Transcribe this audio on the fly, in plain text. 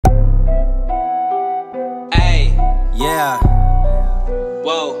Yeah.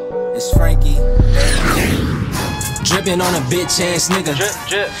 Whoa. It's Frankie Baby. Drippin' on a bitch ass nigga.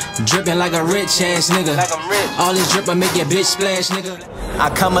 Drippin' like a rich ass nigga. Like I'm rich. All this drip I make your bitch splash, nigga. I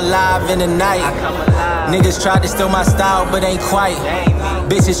come alive in the night. Niggas tried to steal my style, but ain't quite.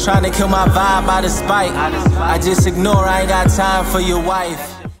 Bitches trying to kill my vibe out of spite. I just ignore, I ain't got time for your wife.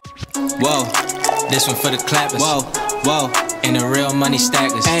 Whoa, this one for the clappers. Whoa, whoa, and the real money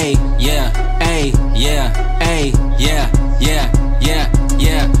stackers. Ayy, yeah, ayy, yeah, ayy, yeah, yeah, yeah,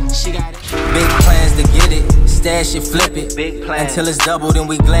 yeah. She got it. Big plans to get it, stash it, flip it. Big plans. Until it's double, then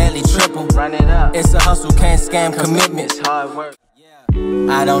we gladly triple. Run it up. It's a hustle, can't scam commitment. It's hard work.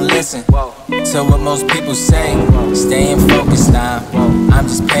 I don't listen Whoa. to what most people say. Staying focused now, I'm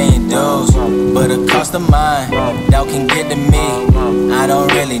just paying dues. But a cost of mine, that can get to me. I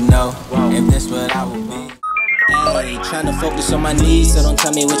don't really know if this what I will be. Hey, tryna focus on my needs, so don't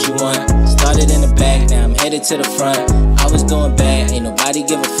tell me what you want. Started in the back, now I'm headed to the front. I was doing bad, ain't nobody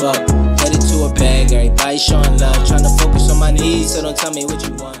give a fuck. Headed to a bag, everybody showing love. Tryna focus on my needs, so don't tell me what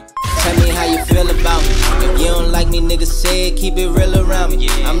you want. Tell me how you feel about me. If you don't like me, nigga, say it, keep it real around me.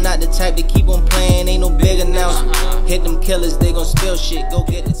 I'm not the type to keep on playing, ain't no big announcement. Hit them killers, they gon' spill shit, go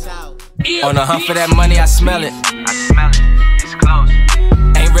get the towel. On the hunt for that money, I smell it. I smell it. It's close.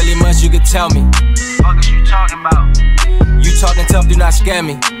 Ain't really much you could tell me. What is you talking about? You talking tough, do not scare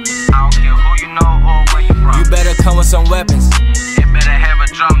me. I don't care who you know or where you from. You better come with some weapons. It better have a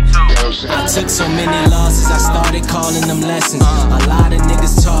drum too. I took so many losses, I started calling them lessons. A lot of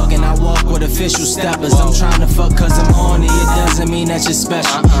niggas talking, I walk with official steppers. I'm trying to fuck cause I'm horny, it doesn't mean that you're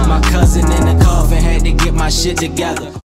special. My cousin in the coffin had to get my shit together.